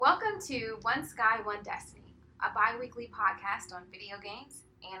to One Sky, One Destiny, a bi-weekly podcast on video games,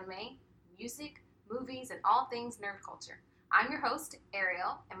 anime, music, movies, and all things nerd culture. I'm your host,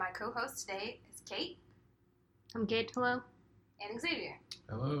 Ariel, and my co-host today is Kate. I'm Kate, hello. And Xavier.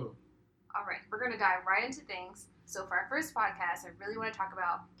 Hello. All right, we're going to dive right into things. So for our first podcast, I really want to talk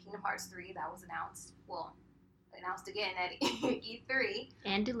about Kingdom Hearts 3 that was announced. Well, announced again at E3.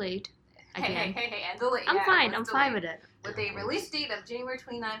 And delayed. Hey, and delayed. I'm fine with it. With a release date of January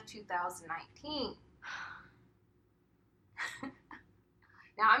 29th, 2019.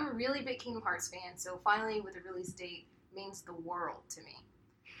 Now, I'm a really big Kingdom Hearts fan, so finally with a release date means the world to me.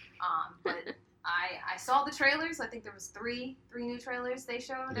 But I saw the trailers. I think there was three new trailers they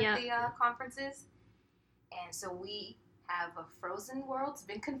showed at the conferences. And so we have a Frozen world. It's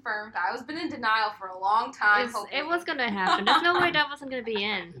been confirmed. I was been in denial for a long time. It was going to happen. There's no way that wasn't going to be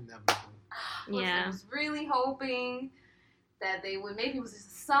in. I was really hoping that they would, maybe it was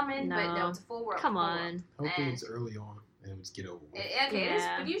just a summon, but no, it's a full world. Come on. Hopefully it's early on and let's get over with. It is,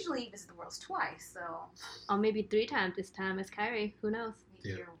 but usually you visit the worlds twice, so. Or maybe 3 times this time as Kairi. Who knows?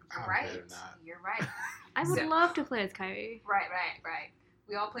 You're right. You're right. I would love to play as Kairi. Right.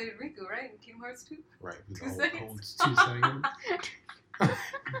 We all played Riku, right? In Kingdom Hearts 2? Right. 2 seconds. 2 seconds.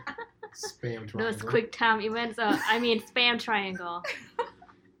 Spam triangle. Those quick time events. Spam triangle.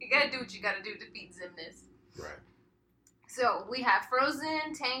 You gotta do what you gotta do to defeat Xemnas. Right. So, we have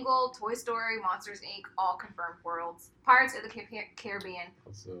Frozen, Tangled, Toy Story, Monsters, Inc., all confirmed worlds. Pirates of the Caribbean.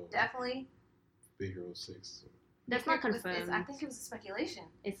 Also, definitely. Big Hero 6. That's not confirmed. I think it was a speculation.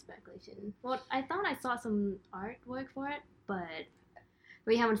 It's speculation. Well, I thought I saw some artwork for it, but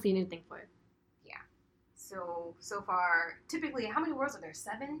we haven't seen anything for it. Yeah. So far, typically, how many worlds are there?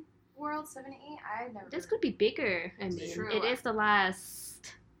 7 worlds? 7 to 8? I've never. This could be bigger. I mean, it is the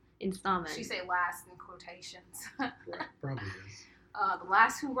last installment. She say last in quotations. Right, probably is. The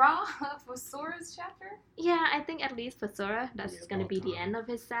last hurrah for Sora's chapter? Yeah, I think at least for Sora, that's going to be the end of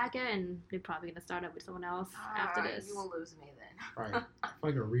his saga, and they're probably going to start up with someone else after this. You will lose me then. Right. I feel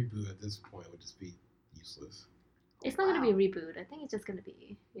like a reboot at this point would just be useless. It's not going to be a reboot. I think it's just going to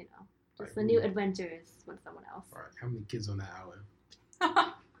be, just the new adventures with someone else. Right. How many kids on that island?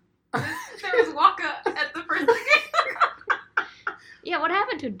 There was Waka at the first game. Yeah, what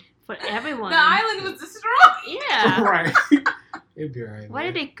happened for everyone? The island was destroyed. Yeah. Right. It'd be alright. Where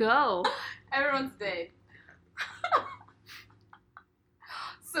did they go? Everyone's dead.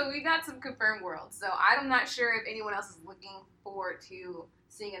 So we got some confirmed worlds. So I'm not sure if anyone else is looking forward to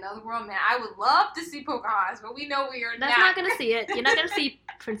seeing another world. Man, I would love to see Pocahontas, but we know we are That's not going to see it. You're not going to see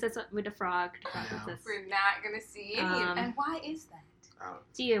Princess with the Frog. No. We're not going to see any of it. And why is that?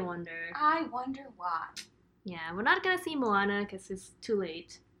 Gee, I wonder. I wonder why. Yeah, we're not going to see Moana because it's too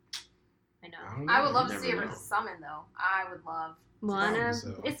late. I know. I would love to see her as a summon, though. I would love Moana.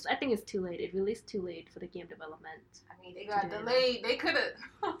 I think it's too late. It released too late for the game development. I mean, they got delayed. They could have.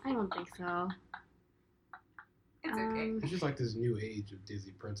 I don't think so. It's okay. It's just like this new age of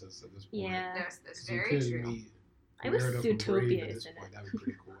Disney princess at this point. Yeah, that's very true. I wish Zootopia is in it. That would be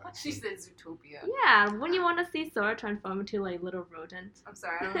pretty cool. She said Zootopia. Yeah, when you want to see Sora transform into like little rodent. I'm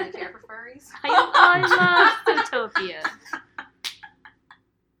sorry, I don't really care for furries. I love Zootopia.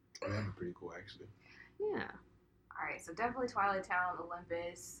 That'd be pretty cool, actually. Yeah. Alright, so definitely Twilight Town,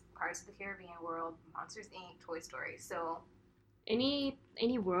 Olympus, Pirates of the Caribbean world, Monsters, Inc., Toy Story. So, any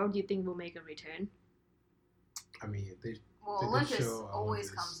world you think will make a return? I mean, Olympus always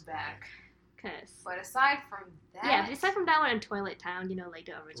comes back. Cause, but aside from that... Yeah, aside from that one and Twilight Town, like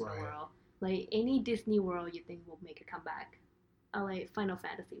the original world. Like, any Disney world you think will make a comeback. Or like Final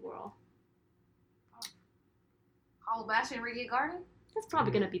Fantasy world. Hollow Bastion, Radiant Garden? That's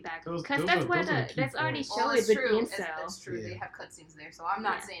probably going to be back. Because that's already showed it with the Incel. That's true. Yeah. They have cutscenes there, so I'm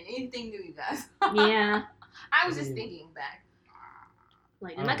not saying anything new, you guys. Yeah. I was just thinking back.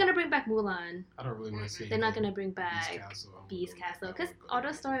 Like, they're not going to bring back Mulan. I don't really want to see They're not going to bring back Beast Castle. Because all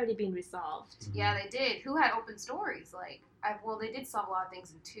those stories already been resolved. Mm-hmm. Yeah, they did. Who had open stories? They did solve a lot of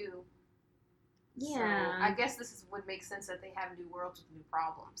things in 2. Yeah. So I guess would make sense that they have new worlds with new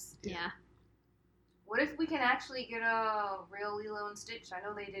problems. Yeah. What if we can actually get a real Lilo and Stitch? I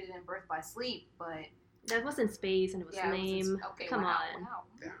know they did it in Birth by Sleep, but... That was in space and it was lame. Come on. Wow.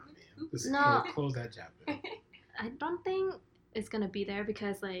 No. Close that chapter. I don't think it's going to be there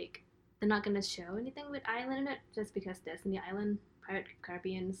because, they're not going to show anything with Island in it just because Destiny Island, Pirate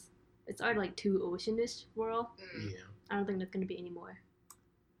Caribbeans, it's already, too oceanish world. Yeah. I don't think there's going to be any more.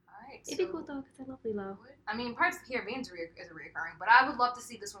 Alright, It'd be cool, though, because I love Lilo. I mean, Pirates of the Caribbean is a reoccurring, but I would love to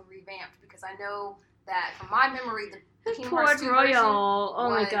see this one revamped because I know that, from my memory, the Kingdom Hearts Port 2 version Royal. Oh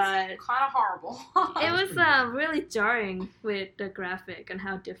my was god. kind of horrible. It was really jarring with the graphic and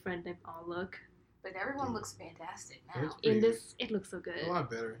how different they all look. But everyone looks fantastic now. It's pretty In this, it looks so good. a lot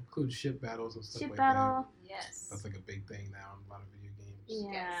better. Includes ship battles and stuff Ship like battle. Yes. that. That's like a big thing now in a lot of video games.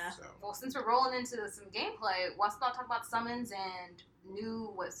 Yeah. Yes. So Well, since we're rolling into some gameplay, let's not talk about summons and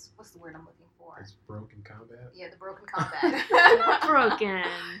new. What's the word I'm looking for? it's broken combat. Yeah, the broken combat. Broken.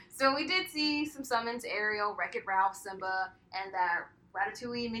 So we did see some summons: Ariel, Wreck-It Ralph, Simba, and that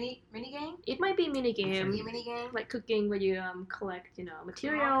Ratatouille mini game. It might be a mini Be game, a mini game. like cooking, where you collect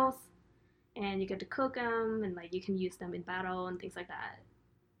materials, and you get to cook them, and like you can use them in battle and things like that.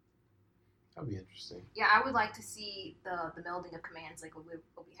 That'd be interesting. Yeah, I would like to see the melding of commands like what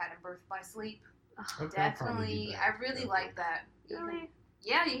we had in Birth by Sleep. That'd probably Definitely, be I better. really like that. You can- Really?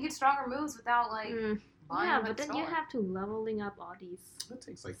 yeah, you can get stronger moves without like. buying Yeah, a but then you sword. have to leveling up all these. That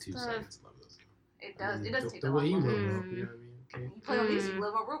takes like 2 Stuff. seconds to level those. It does. I mean, It does take the a way lot you longer. level up, you know what I mean? Okay. You play on these, you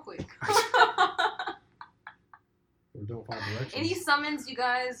live up real quick. We're doing 5 directions. Any summons you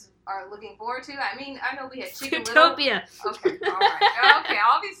guys are looking forward to? I mean, I know we had Chicken Little. Zootopia. Okay, all right. Okay,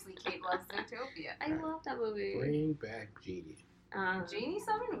 obviously Kate loves Zootopia. I love that movie. Bring back Genie. Genie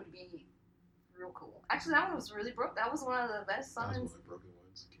summon would be real cool. Actually, that one was really broke. That was one of the best That was one summons. of the broken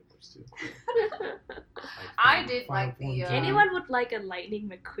ones. Killers too. I did like the, Form Anyone would like a Lightning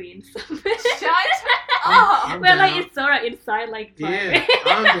McQueen summon? Shut up! I'm Where like down. it's Sora inside like Yeah,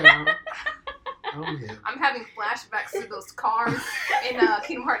 I'm down. I'm hip. I'm having flashbacks to those cars in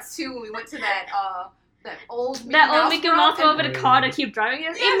Kingdom Hearts 2 when we went to that old Mickey that Mouse old Mickey world, Mouse and over the car that keep driving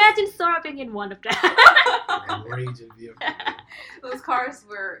us. Yes. Imagine Sora being in one of that. Raging vehicle. those cars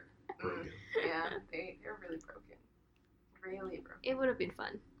were Broken. yeah, they're really broken. Really broken. It would have been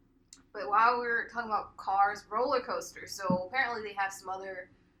fun. But while we're talking about cars, roller coasters. So apparently they have some other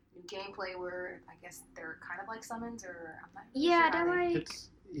gameplay where I guess they're kind of like summons, or I'm not really Yeah, sure how they're they- like It's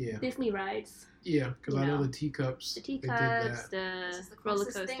yeah, Disney rides. yeah. Because I you know know, the teacups. The they did teacups, This the is the roller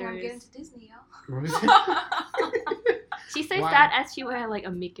closest thing I'm getting coasters. to Disney, that. y'all. She says Wow. that as she wear like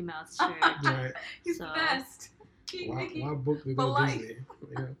a Mickey Mouse shirt. Right. He's the So- best. Keep Why, Mickey. why book to for go life. Disney?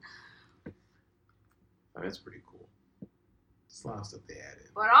 Yeah. Oh, that's pretty cool. There's a lot of stuff they added.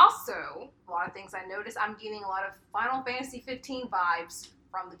 But also, a lot of things I noticed, I'm getting a lot of Final Fantasy 15 vibes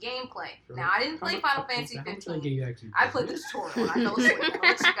from the gameplay. Sure. Now, I didn't play Final Fantasy How much 15. game you actually I played the tutorial and I fell asleep. I'll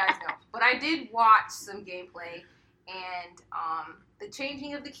let you guys know. But I did watch some gameplay, and the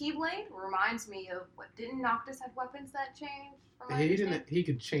changing of the Keyblade reminds me of what didn't Noctis have weapons that changed? From my He understanding? didn't. He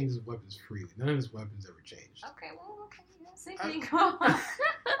could change his weapons freely. None of his weapons ever changed. Okay, well, okay, yeah, same thing.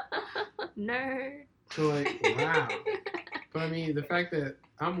 Nerd. So like, wow. But I mean, the fact that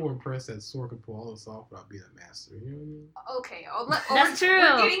I'm more impressed that Sora can pull all this off without being a master. You know what I mean? Okay, That's we're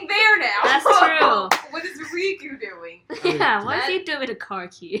true. getting there now. That's true. What is Riku doing? Yeah, what That- is he doing with a car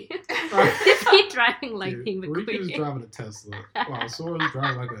key? Right. Is he driving Lightning Dude, Riku's McQueen? driving a Tesla, while Sora's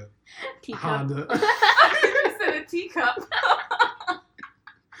driving like a Teacup. Honda. I said a teacup.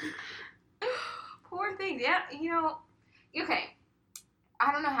 Poor thing. Yeah, okay.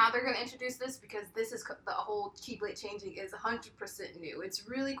 I don't know how they're going to introduce this because this is the whole Keyblade changing is 100% new. It's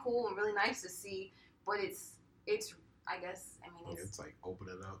really cool and really nice to see, but it's I guess, It's like open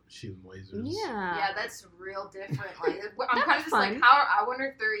it up, shooting lasers. Yeah. that's real different. Like I'm That'd kind be of just like, fun. I wonder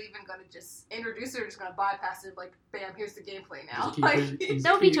if they're even going to just introduce it or just going to bypass it. Like, bam, here's the gameplay now. Just keep Like, pushing-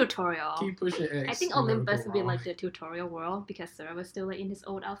 That would be keep- tutorial. Keep pushing X. I think and never Olympus go would be wrong. like the tutorial world because Sora was still like in his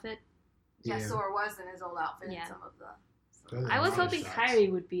old outfit. yeah, Yeah. Sora was in his old outfit in Yeah. some of the. Those are I was lot of hoping shots.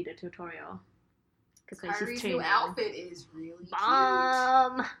 Kairi would be the tutorial. Because like, she's Kyrie's training. new outfit is really cute.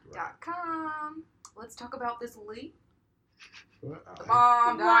 Bomb! Right. .com. Let's talk about this leak. What?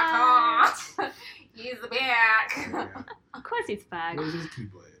 Bomb.com. He's back. Yeah. Of course he's back. Where's his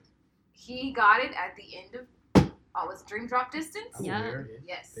Keyblade? He got it at the end of it's Dream Drop Distance. I'm Yeah. aware. Yeah.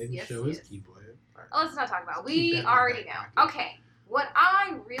 Yes. They didn't yes. show yes. his Keyblade. All right. Oh, let's not talk about it. Let's keep We that in my already back know. pocket. Okay. What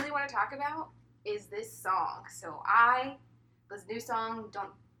I really want to talk about is this song. So this new song, Don't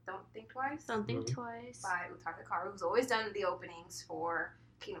Think Twice. Something Mhm. twice. By Utaka Karu, who's always done the openings for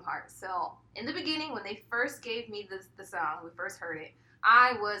Kingdom Hearts. So in the beginning, when they first gave me the song, we first heard it,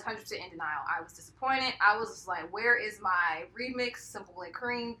 I was 100% in denial. I was disappointed. I was just like, where is my remix? Simple and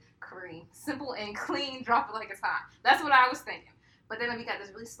clean, drop it like it's hot. That's what I was thinking. But then we got this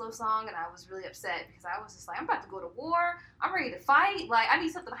really slow song, and I was really upset because I was just like, I'm about to go to war. I'm ready to fight. Like, I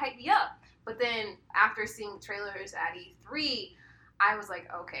need something to hype me up. But then after seeing trailers at E3, I was like,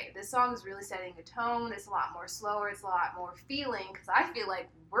 okay, this song is really setting a tone. It's a lot more slower. It's a lot more feeling because I feel like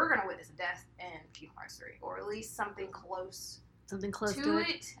we're going to witness a death in Kingdom Hearts 3, or at least something close Something close to to it.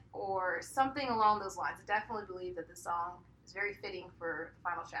 it or something along those lines. I definitely believe that this song is very fitting for the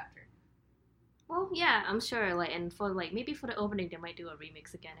final chapter. Well, yeah, I'm sure. Like, and for like maybe for the opening, they might do a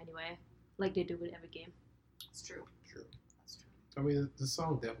remix again anyway, like they do with every game. It's true. True. That's true. I mean, the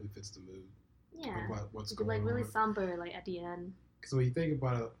song definitely fits the mood. Yeah. About what's It'd be going like really on. somber, like at the end, Because when you think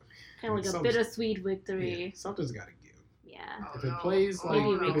about it, kind of like a something's- bittersweet yeah, victory. something's got to give. Yeah. Oh, If it no. plays Oh,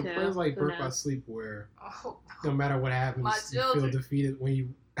 like no. if it plays like Who Birth by knows? Sleep, where Oh, no matter what happens, My you feel children. defeated when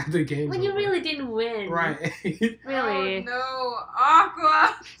you the game's When you over. really didn't win. right. Really. Oh, no.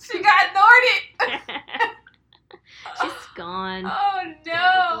 Aqua. She got ignored it. She's gone. Oh, no.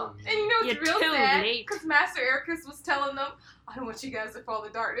 Yeah, And you know what's You're real too sad? late. Because Master Ericus was telling them, I don't want you guys to fall to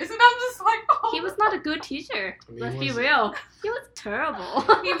darkness. And I'm just like, oh. He was not a good teacher. I mean, Let's be was- real. He was terrible.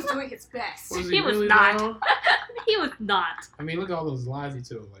 He was doing his best. Was He was really not. though? He was not. I mean, look at all those lies he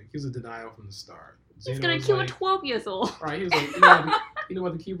told. Like he was a denial from the start. He's Xeno gonna was kill like, a 12-year-old. Right, he was like, you know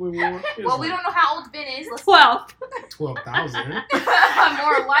what the keyboard wore? He was Well, we like, don't know how old Ben is. Let's 12. 12,000.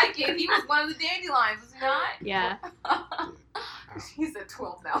 More like it. He was one of the dandelions, was he not? Yeah. He said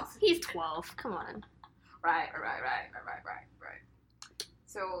 12,000. He's 12. Come on. Right.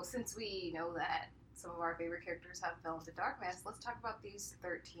 So, since we know that some of our favorite characters have fell into darkness, let's talk about these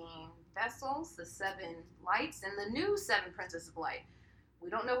 13 vessels, the 7 lights, and the new 7 princesses of light. We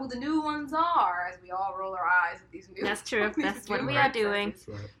don't know who the new ones are, as we all roll our eyes at these new. That's true. these That's what new we are princesses. doing. That's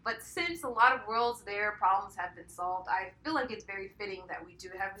right. But since a lot of worlds, their problems have been solved, I feel like it's very fitting that we do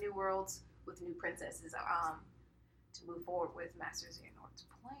have new worlds with new princesses to move forward with Master Xehanort's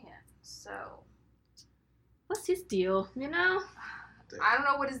plan. So, What's his deal? You know? I don't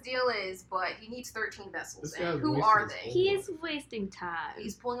know what his deal is, but he needs 13 vessels. This And guy's who wasting are his they? whole- He is wasting time.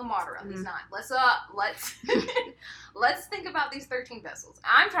 He's pulling a martyr up. He's Mhm. not. Let's let's think about these 13 vessels.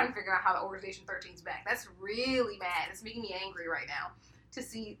 I'm trying to figure out how the Organization 13's back. That's really mad. It's making me angry right now to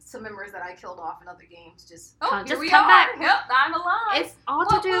see some members that I killed off in other games just here Just we come are. back. Yep, I'm alive. It's all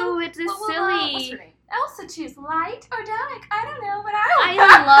What to do will- with this What will, what's her silly. name? Elsa choose light or dark? I don't know, but I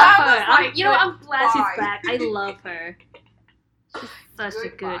I love her. was like, You know, I'm glad goodbye. she's back. I love her. She's such a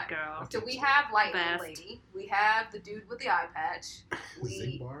good Goodbye. girl. So we have Lightning Best. Lady. We have the dude with the eye patch.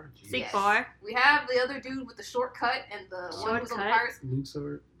 We Zigbar? Jeez. Sig Bar. we have the other dude with the shortcut and the one who's on the Shortcut. pirates. Luke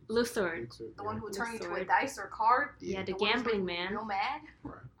Sword? Luke Sword. Luke Sword, The one who would turn Luke into a Sword. dice or card. Yeah, the one who's gambling making man. Real mad.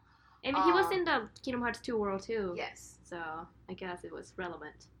 Right. I mean, he was Um, in the Kingdom Hearts 2 world too. Yes, So I guess it was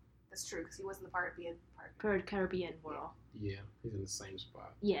relevant. that's true because he wasn't the pirate being pirate. Per Caribbean world. Yeah, he's in the same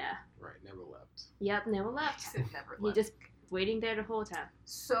spot. Yeah. Right, never left. Yep, never left. Never He left. just waiting there the whole time.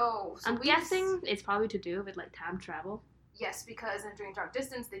 So I'm we guessing it's probably to do with like time travel. yes, because in Dream Drop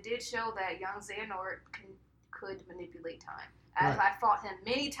Distance they did show that young Xehanort could manipulate time. As Right. I fought him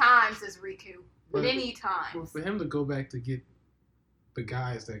many times as Riku, But- many Well, times. for him to go back to get the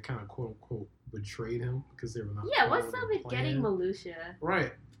guys that kind of quote unquote betrayed him because they were not. Yeah, what's following up the with getting plan. Malusia?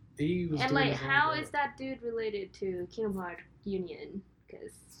 Right. He was And doing like, his own how job. is that dude related to Kingdom Hearts Union?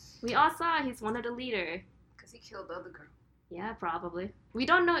 Because we all saw he's one of the leader. Because he killed the other girl. Yeah, probably. We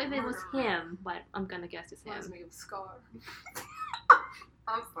don't know if it was Murderer. him, but I'm gonna guess it's Reminds him. me of Scar.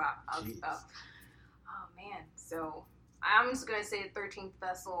 I'm stop. Jeez. Oh man. So I'm just gonna say the 13th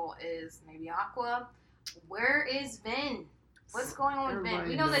vessel is maybe Aqua. Where is Vin? What's going on with Vin? Everybody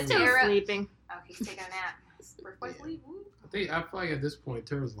We know that knows. Still Terra. sleeping. Oh, he's taking a nap. Birthplace Yeah. leave. Woo. I feel like at this point,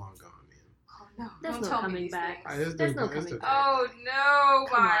 Terra's long gone, man. Oh no! There's Don't no tell me coming these back. things. Alright, let's There's do no it. Let's do coming it. back. Oh no,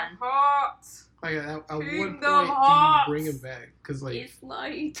 Come my on. heart. Like at what Kingdom point do you Hearts. bring him back? Because like It's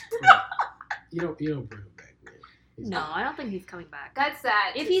light. you don't bring him back, man. He's No, I don't think he's coming back. That's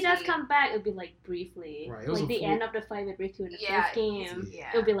sad. If to he does see. come back, it'll be like briefly. Right, it was Like a the full- end of the fight with Riku in the Yeah, first game. Yeah.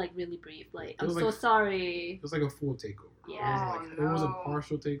 It'll be like really brief. Like, It I'm was so like- sorry. It was like a full takeover. Yeah. It was a Oh, no.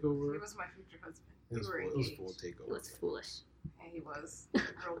 partial takeover. He was my future husband. It was, We were full, it was engaged. full takeover. It was foolish. Yeah, he was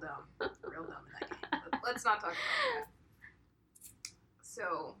real dumb. Real dumb in that game. But let's not talk about that.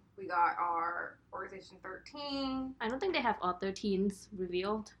 So we got our Organization 13. I don't think they have all 13s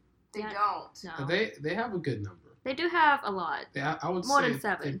revealed. They Yeah. don't. No. They have a good number. They do have a lot. I would More say than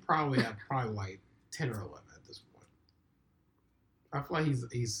 7. They probably have like 10 or 11 at this point. I feel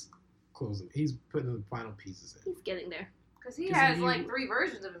like he's closing. He's putting the final pieces in. He's getting there. Because he 'Cause has you- like 3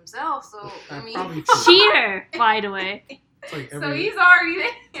 versions of himself, so I mean, Probably true. Cheater, by the way. It's like so every, he's already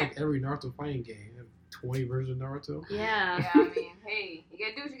it's there. like every Naruto fighting game. 20 versions of Naruto. Yeah. Yeah, I mean, hey, you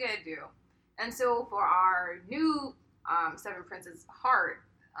gotta do what you gotta do. And so for our new 7 Princes Heart,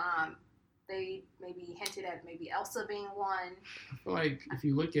 they maybe hinted at maybe Elsa being one. I feel like if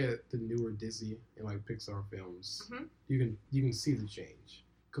you look at the newer Disney and like Pixar films, Mhm. you can see the change.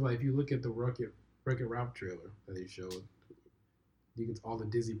 Cause like if you look at the Wreck-It Ralph trailer that they showed, you can all the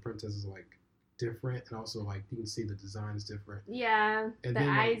Disney princesses are like different, and also like you can see the designs different. Yeah, And the then,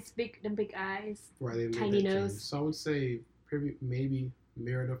 like, eyes, the big eyes. Right, they made Tiny that change. nose. So I would say maybe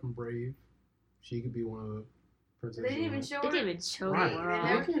Merida from Brave. She could be one of the princesses. They didn't even right? show They her. didn't even show Right, the They world.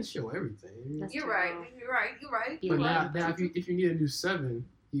 never- they can't show everything. That's You're true. right. You're right. You're right. Yeah. But Right. now if you need a new 7,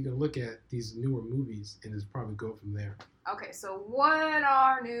 you can look at these newer movies and just probably go from there. Okay, so what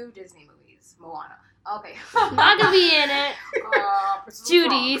are new Disney movies? Moana. Okay. Not gonna be in it. Princess of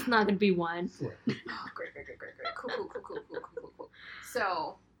Judy's not gonna be one. Oh, great. Cool.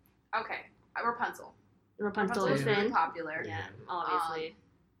 So, okay, Rapunzel. Rapunzel was is really in. popular. Yeah, obviously.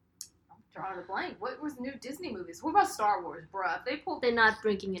 I'm drawing a blank. What was new Disney movies? What about Star Wars, bruh? They pulled. They're not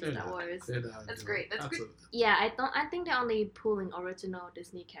bringing in They're Star not- Wars. they're not That's doing- great, that's great. Yeah, I think they're only pulling original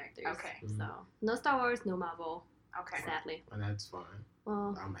Disney characters. Okay. So no Star Wars, no Marvel. Okay. Sadly. And that's fine.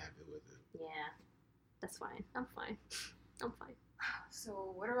 Well, I'm happy with it. yeah, that's fine. I'm fine.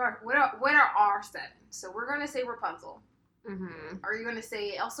 So what are our 7? So we're gonna say Rapunzel. Mm-hmm. Are you gonna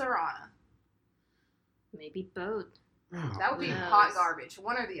say Elsa or Anna? Maybe both. Oh, That would be Yes. hot garbage.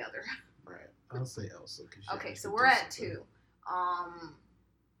 One or the other. Right. I'll say Elsa. 'Cause she Okay, so actually we're did at something. 2.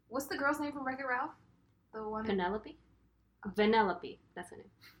 What's the girl's name from Wreck-It Ralph? The one. Penelope. Vanellope. That's her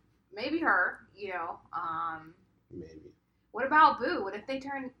name. Maybe her. Maybe. What about Boo? What if they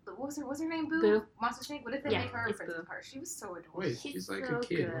turn? What's her name? Boo. Boo. Monster Inc. What if they Yeah, make her a it's princess Boo. of Heart? She was so adorable. Wait, She's she's like so a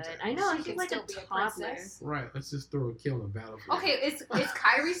kid. good. What's that? I know. She She's can like still a be a toddler. princess. Right. Let's just throw a kill on the battlefield. Okay, is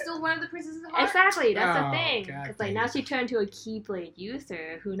Kyrie still one of the princesses of Heart? Exactly. That's the Oh, thing. God Because like dang now it. she turned to a Keyblade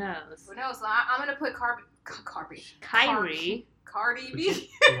user. Who knows? Who knows? So I'm gonna put Kyrie. Cardi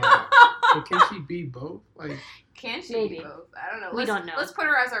B. Wow. But can she be both? Like, Can she Maybe. be both? I don't know. We don't know. Let's put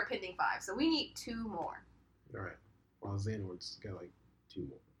her as our pending 5. So we need 2 more. all right. While Xehanort's got like 2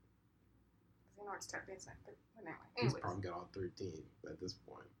 more. Xehanort's tap dancing. Anyway, He's anyways. probably got all 13 at this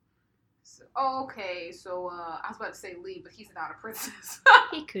point. So, okay, so I was about to say Lee, but he's not a princess.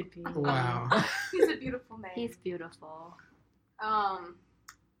 He could be. Wow. He's a beautiful name. He's beautiful.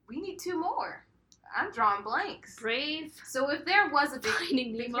 We need 2 more. I'm drawing blanks. Brave. So if there was a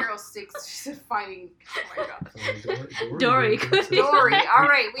Finding Big Nemo. Hero 6, she said finding. Oh my god. Dory could be. Dory. All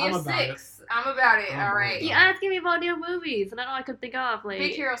right, we I'm have about 6. I'm about it. I'm All about right. it. You asking me about new movies, and I don't know I could think of like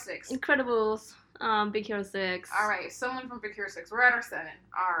Big Hero 6. Incredibles, Big Hero 6. All right, someone from Big Hero 6. We're at our 7.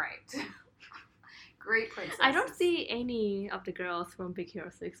 All right. Great princess. I don't see any of the girls from Big Hero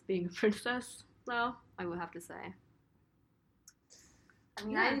 6 being a princess, though, I would have to say. I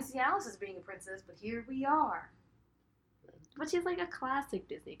mean, I didn't see Alice as being a princess, but here we are. But she's like a classic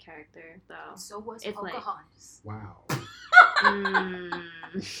Disney character, though. So was It's like- Pocahontas. Wow. Mm.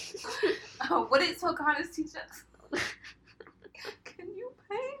 Oh, what did Pocahontas teach us? Can you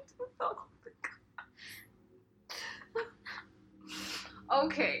paint without the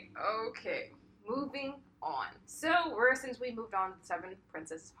Okay. Moving on. So, since we moved on to 7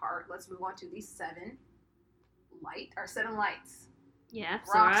 Princess Heart, let's move on to the 7 lights. Yeah,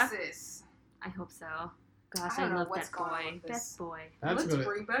 Sora. Roxas. I hope so. Gosh, I I, don't know love what's that going on boy. with this. Best boy. That's Let's gonna,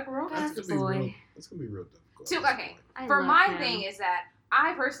 bring back Roxas. that's Best gonna be boy. real. That's gonna be real difficult. So, at this okay. point. I For love my him. thing is that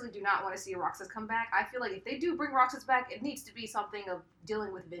I personally do not want to see Roxas come back. I feel like if they do bring Roxas back, it needs to be something of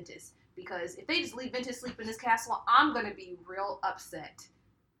dealing with Ventus. Because if they just leave Ventus sleep in this castle, I'm going to be real upset.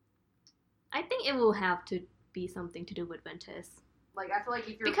 I think it will have to be something to do with Ventus. Like, I feel like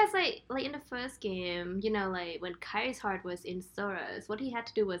if you're... Because like in the first game, you know, like when Kyrie's heart was in Sora's, what he had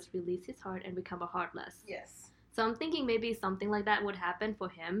to do was release his heart and become a heartless. Yes. So I'm thinking maybe something like that would happen for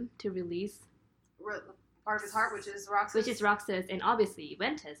him to release, Part of his heart, which is Roxas. which is Roxas, and obviously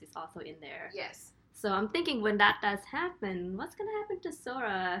Ventus is also in there. Yes. So I'm thinking when that does happen, what's gonna happen to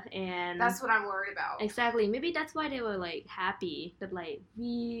Sora? And That's what I'm worried about. exactly, maybe that's why they were like happy that like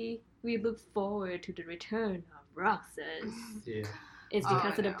we look forward to the return of Roxas. Yeah. It's Oh,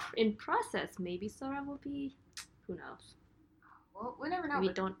 because of no. the in process, maybe Sora will be, who knows? Well, we never know. We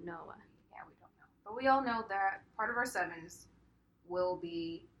but- don't know. Yeah, we don't know. But we all know that part of our 7s will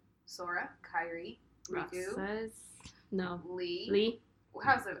be Sora, Kyrie, Riku, Roxas, no, Lee. Lee,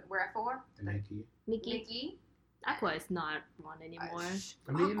 How's it? We're at 4? Mickey. Mickey, Nikki. Aqua is not one anymore.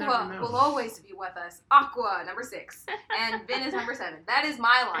 I mean, you never Aqua know. will always be with us. Aqua, number 6. And Vin is number 7. That is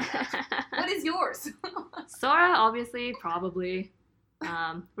my lineup. What is yours? Sora, obviously, probably.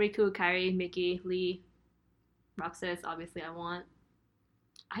 Riku, Kyrie, Mickey, Lee, Roxas, obviously I want.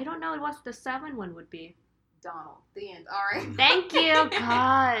 I don't know what the 7 one would be. Donald. The end. All right. Thank you,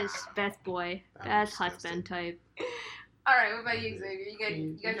 gosh. Best boy, That best was husband type. All right, what about you, Xavier?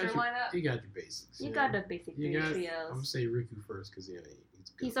 You got your lineup? You got your basics. You got the basic three I'm trios. gonna say Riku first because he's good.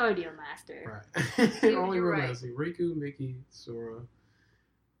 He's already a master. Right. Only You're real right. master. Riku, Mickey, Sora,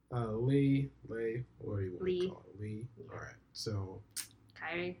 Lee. What do you want to call it? Lee. Yeah. All right. So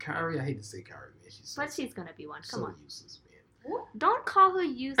Kairi. I hate to say Kairi, man. She's gonna be one. Come on. Useless, man. Don't call her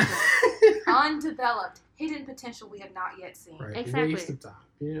useless. Undeveloped, hidden potential we have not yet seen. Right. Exactly. Waste of time.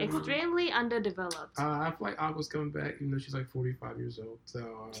 You know? Extremely underdeveloped. I feel like Aqua's coming back, even though she's like 45 years old.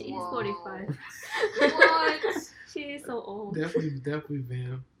 So She is Whoa. 45. What? She is so old. definitely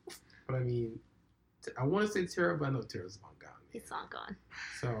Van. But I mean, I want to say Terra, but I know Terra's long gone. He's long gone.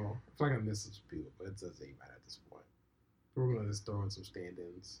 So I feel like I missed some people, but it doesn't even matter at this point. We're gonna just throw in some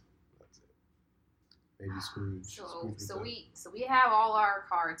stand-ins. That's it. Maybe Scrooge. So we have all our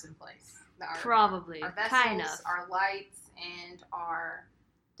cards in place. Probably. Our vessels, Kind of. our lights, and our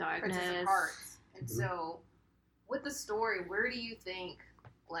Princess of Darkness. Hearts. And Mhm. so, with the story, where do you think,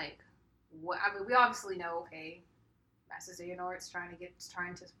 like, what? I mean, we obviously know, okay, Master Xehanort's trying to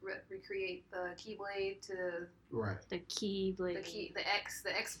recreate the Keyblade to Right. The Keyblade. the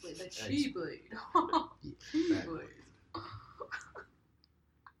X-Blade, the X. Keyblade. Yeah, Keyblade.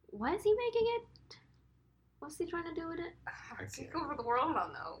 Why is he making it? What's he trying to do with it? Take over the world? I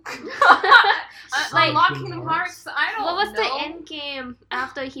don't know. Like, Unlock Kingdom Hearts? I don't know. What was the end game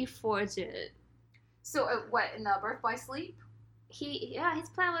after he forged it? So, what, in Birth by Sleep? His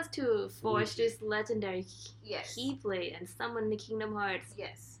plan was to forge this legendary Yes. Keyblade and summon the Kingdom Hearts.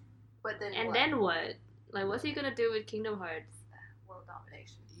 Yes. But then And what? then what? Like, what's he gonna do with Kingdom Hearts? World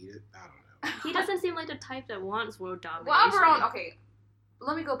domination. Eat it. I don't know. He doesn't seem like the type that wants world domination. Well, we're on. Okay,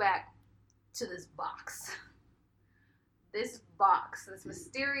 let me go back to this box. This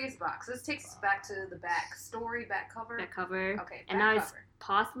mysterious box. This takes us back to the back cover. That cover. Okay, And back now it's cover.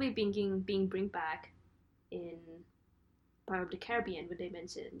 possibly being bring back in part of the Caribbean, where they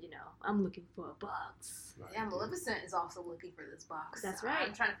mentioned, I'm looking for a box. Yeah, Maleficent is also looking for this box. That's right.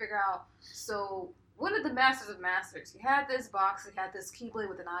 I'm trying to figure out. So, what are the Masters of Masters? He had this box. He had this Keyblade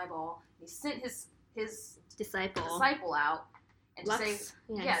with an eyeball. He sent his Disciple. out and to Lux. say,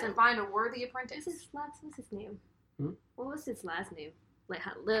 Yeah, to find a worthy apprentice. What's his name? Hmm? What was his last name? Like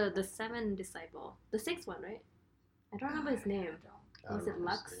the seventh disciple, the sixth one, right? I don't remember his name. I Was don't it know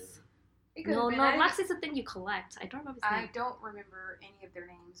Lux? his name. It could No, have been. Lux is the thing you collect. I don't remember his I name. don't remember any of their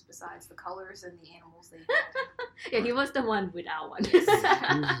names besides the colors and the animals they had. Yeah, he was the one without one. Yes.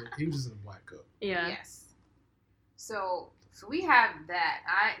 He was just in a black coat. Yeah. Yes. So we have that.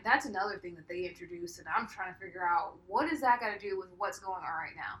 That's another thing that they introduced, and I'm trying to figure out what does that got to do with what's going on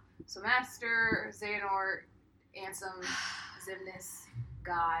right now. So Master Xehanort, Ansem, Xemnas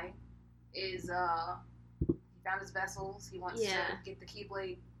guy is he found his vessels. He wants to get the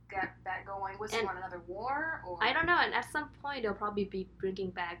Keyblade back going. Was he on another war? Or I don't know. And at some point, they'll probably be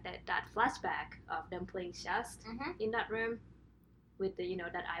bringing back that flashback of them playing chess in that room with the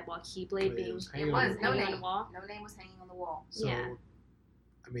that eyeball Keyblade being It was no hanging on name. the wall. No name was hanging on the wall. So, Yeah.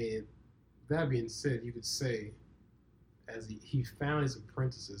 I mean, that being said, you could say as he found his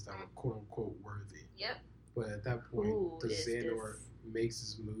apprentices that were quote unquote worthy. Yep. But at that point, Ooh, the is Xehanort this- makes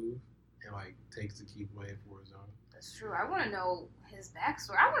his move and like takes the Keyblade for his own. That's true. I want to know his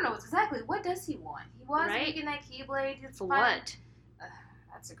backstory. I want to know exactly what does he want. He was Right? making that Keyblade. For what?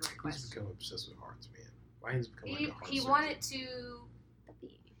 That's a great He's question. become obsessed with hearts, man. Why he's become like a heart He surgeon? wanted to.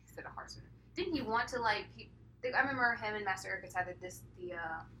 He said a heart surgeon. Didn't he want to like? I remember him and Master Ericus had the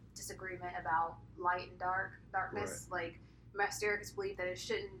disagreement about light and darkness. Like Master Ericus believed that it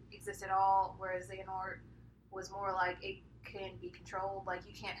shouldn't exist at all, whereas Xehanort was more like it can be controlled. Like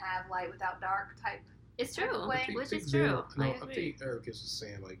you can't have light without dark type. It's true, Way. which is Xehanort- true. No, I I agree. think Ericus was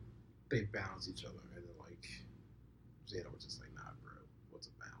saying like they balance each other, and then like Xehanort was just like, nah, bro, what's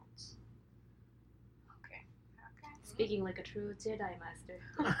a balance? Okay. Speaking like a true Jedi master.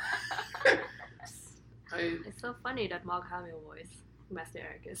 It's so funny that Mark Hamill voice Master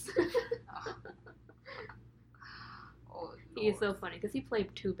Ericus. Oh, He is so funny because he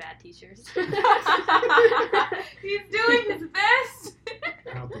played two bad teachers. He's doing his best.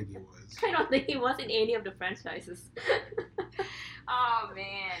 I don't think he was. I don't think he was in any of the franchises. Oh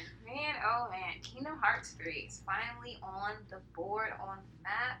man. Kingdom Hearts 3 is finally on the board, on the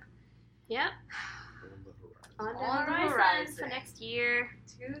map. Yep. On the On the horizon horizon. for next year,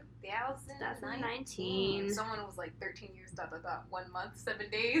 2019. Someone was like 13 years, ... 1 month, 7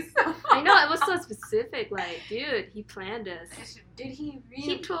 days. I know, it was so specific. Like, dude, he planned this. Did he really?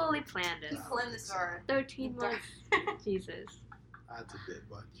 He totally planned He this. planned this for 13 months. Jesus. That's a bit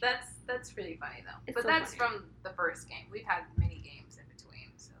much. That's pretty funny though. It's But so that's funny. from the first game. We've had many games in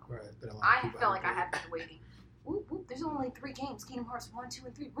between, so Right. that a lot of I people felt like I haven't have been waiting Whoop, whoop. There's only 3 games. Kingdom Hearts 1, 2,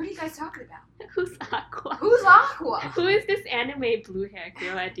 and 3. What are you guys talking about? Who's Aqua? Who's Aqua? Who is this anime blue hair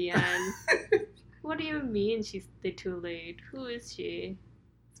girl at the end? What do you mean they're too late? Who is she?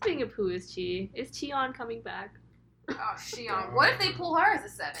 Speaking of who is she? Is Cheon coming back? Oh, Shion. What if they pull her as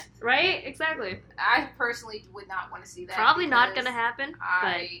a 7th? Right? Exactly. I personally would not want to see that. Probably not gonna happen. But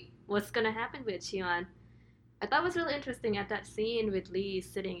I what's gonna happen with Cheon? I thought it was really interesting at that scene with Lee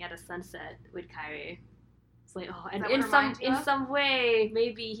sitting at a sunset with Kairi. It's like, oh, and that in what reminds you in of? some way,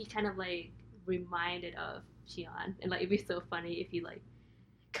 maybe he kind of like reminded of Cheon, and like it'd be so funny if he like,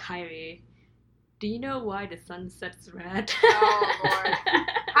 Kairi, do you know why the sun sets red? Oh, Lord.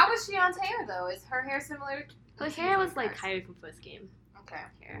 How was Shion's hair, though? Is her hair similar? Her hair was like Kairi from first game. Okay.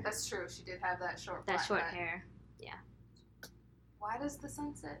 Hair. That's true. She did have that short That black short cut. hair. Why does the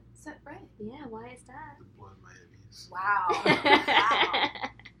sunset set red? Yeah, why is that? The blood of my enemies. Wow.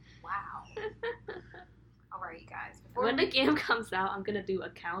 Wow. All right, you guys. Before When the game comes out, I'm gonna do a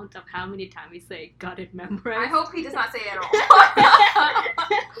count of how many times we say got it memorized. I hope he does not say that at all.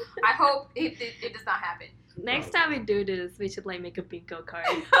 I hope it does not happen. Next time we do this, we should like make a bingo card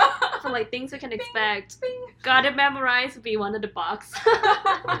for like things we can expect. Bing. Got it memorized would be one of the box.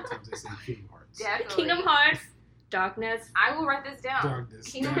 How many times they say Kingdom Hearts? Definitely. Kingdom Hearts, Darkness. I will write this down. Darkness.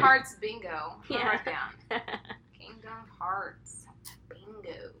 Kingdom Hearts bingo. I'll Yeah. write down. Kingdom Hearts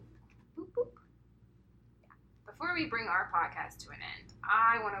bingo. Boop, boop. Before we bring our podcast to an end,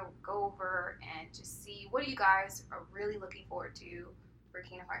 I want to go over and just see what you guys are really looking forward to for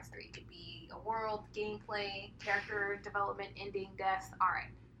Kingdom Hearts 3. It could be a world, gameplay, character development, ending, death. All right.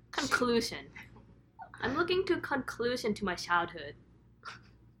 Conclusion. I'm looking to conclusion to my childhood.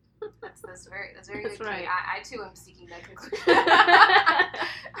 That's very That's good. right. I too am seeking that conclusion.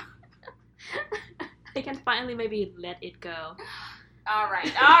 I can finally maybe let it go. All right.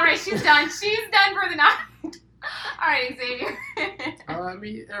 She's done. She's done for the night. All right, Xavier. I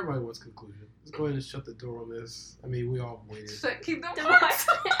mean, everybody wants conclusion. Let's go ahead and shut the door on this. I mean, we all waited. Keep them The hearts.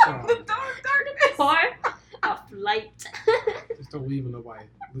 Oh, The dark darkness. Or a flight. Just don't leave nobody.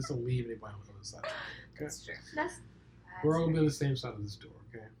 Let's don't leave anybody on the other side. Okay? That's true. We're all gonna be on the same side of this door.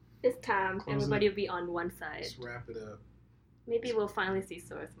 Okay. It's time. Close Everybody will be on one side. Let's wrap it up. Maybe we'll finally see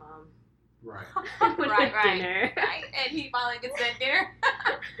Sora's mom. Right. With Right, the right. dinner. Right, and he finally gets that dinner.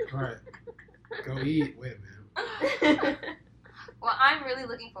 Right. Go eat. Wait a minute. Well, I'm really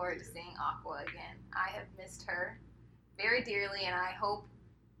looking forward to seeing Aqua again. I have missed her very dearly, and I hope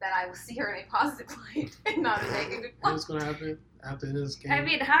that I will see her in a positive light and not a negative one. What's gonna happen after this game? I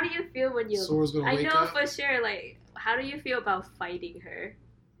mean, how do you feel when you... Sora's gonna I wake know up. for sure, like, how do you feel about fighting her?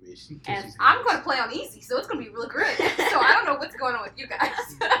 I mean, she And catches I'm hands. going to play on easy, so it's going to be really good. So I don't know what's going on with you guys.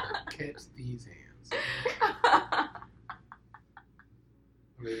 Catch these hands.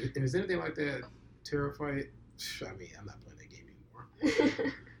 I mean, if it's anything like that, Terra fight. I mean, I'm not playing that game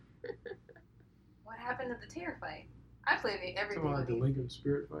anymore. What happened at the Terror fight? I played it every Talking about like the day. Link and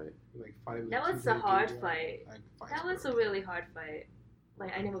Spirit fight, like fighting. That the was two a big hard dudes, fight. Like, fights That was were- a really hard fight.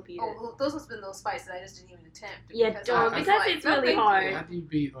 Like, I never beat it. Oh, well, those must have been those fights that I just didn't even attempt. Yeah, because don't, I was because like, it's no, really thank you. hard. After you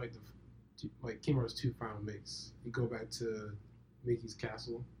beat like Kingdom Hearts 2 final mix, you go back to Mickey's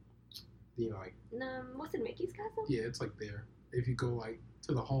castle. You know, like Was it Mickey's castle? yeah, it's like there. If you go like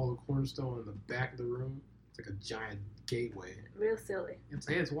to the Hall of Cornerstone in the back of the room, it's like a giant gateway. Real silly. It's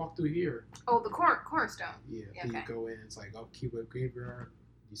like, hey, let's walk through here. Oh, the cornerstone. Yeah, Yeah, then okay. you go in. It's like up Keyway Graveyard.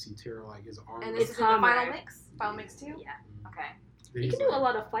 You see Terra like his arm. And up. this It's is in the Comrade. final mix? Final mix too? Yeah. Okay. Then You he's can do like- a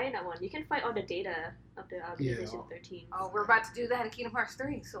lot of fight in that one. You can fight all the data of the Organization all- 13. Oh, we're about to do that in Kingdom Hearts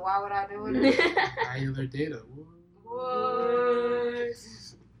 3, so why would I do it? High other data. What?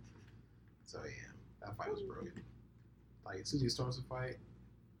 So yeah, that fight was broken. Like as soon as he starts the fight,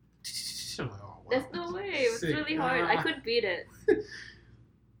 I'm like, oh wow. There's no way. It was Sick. really hard. I Ah. couldn't beat it.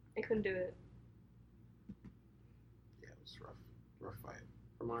 I couldn't do it. Yeah, it was rough. Rough fight.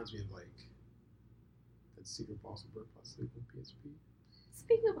 Reminds me of like that secret boss of Bird by Sleep on PSP.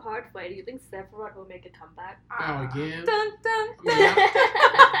 Speaking of hard fight, do you think Sephiroth will make a comeback? Oh, again? Dun, dun, I mean, dun.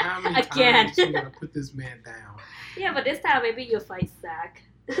 how many Again. times you gotta put this man down? Yeah, but this time maybe you'll fight Zack.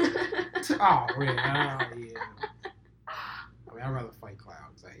 Oh, yeah. I mean, I'd rather fight Cloud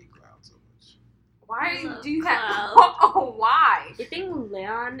because I hate Cloud so much. Why Love do you have... Cloud. Oh, why? You think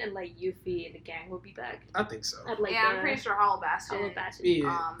Leon and like Yuffie and the gang will be back? I think so. At like Yeah, I'm the pretty sure Hollow Bastion. Hollow Bastion.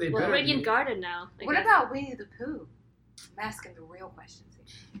 Yeah, they Well, better Radiant be. Garden now. I What guess. about Winnie the Pooh? I'm asking the real questions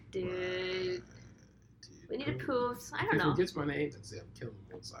here. Dude, we need to Pooh. prove. I If don't he know. forgets my name, that's it. I'm killing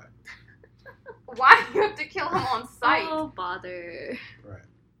him on side. Why do you have to kill him on sight? Oh bother! Right.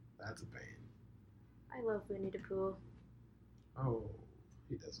 That's a pain. I love Winnie the Pooh. Oh,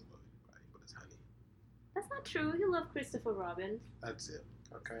 he doesn't love anybody but his honey. That's not true. You love Christopher Robin. That's it.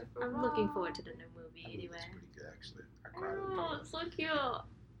 Okay. I'm looking forward to the new movie That movie's anyway. pretty good, actually. I cried a Oh, little. it's so cute.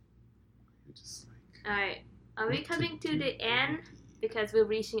 You're just like. Alright, are we what coming to do, the end? baby? Because we're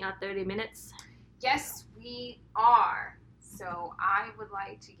reaching our 30 minutes. Yes, we are. So I would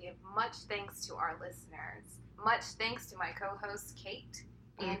like to give much thanks to our listeners. Much thanks to my co-hosts Kate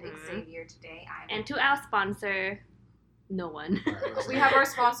and Mhm. Xavier today. And to our sponsor, no one. Alright, We have our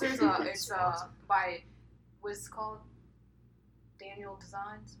sponsors. It's Sponsor. by what's it called Daniel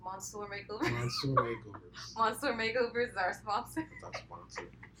Designs, Monsoor Makeovers. Monsoor Makeovers. Monsoor Makeovers is our sponsor. That's our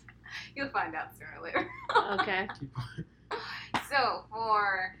sponsor. You'll find out sooner or later. Okay. Keep on. So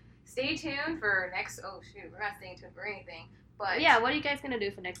stay tuned for next. Oh shoot, we're not staying tuned for anything. But Yeah, what are you guys gonna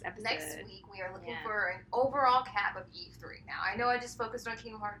do for next episode? next week we are looking Yeah. for an overall cap of E3. Now I know I just focused on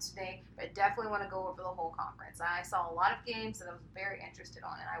Kingdom Hearts today, but I definitely want to go over the whole conference. I saw a lot of games that I was very interested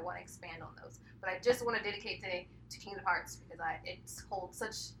on, and I want to expand on those. But I just want to dedicate today to Kingdom Hearts because it holds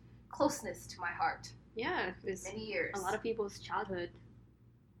such closeness to my heart. Yeah, it's Many years. a lot of people's childhood.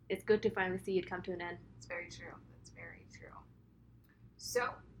 It's good to finally see it come to an end. It's very true. That's very true.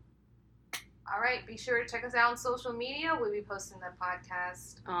 So, all right, be sure to check us out on social media. We'll be posting the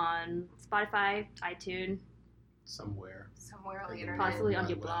podcast On Spotify, iTunes, Somewhere. somewhere on the Everywhere. internet. possibly on Wide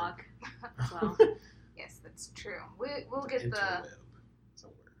your web. blog as well. Yes, that's true. We'll get the. Interweb.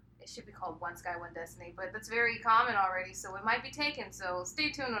 Somewhere. It should be called One Sky, One Destiny, but that's very common already, so it might be taken. So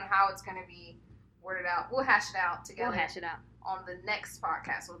stay tuned on how it's going to be worded out. We'll hash it out together We'll hash it out. on the next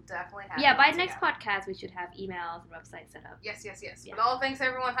podcast. We'll definitely have Yeah, it by all next together. podcast, we should have emails and websites set up. Yes. Yeah. But all thanks,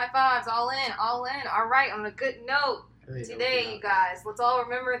 everyone. High fives. All in. All right, on a good note. Hey, Today, you guys, let's all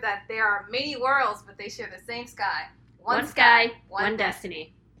remember that there are many worlds, but they share the same sky. One sky, one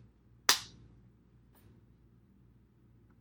destiny.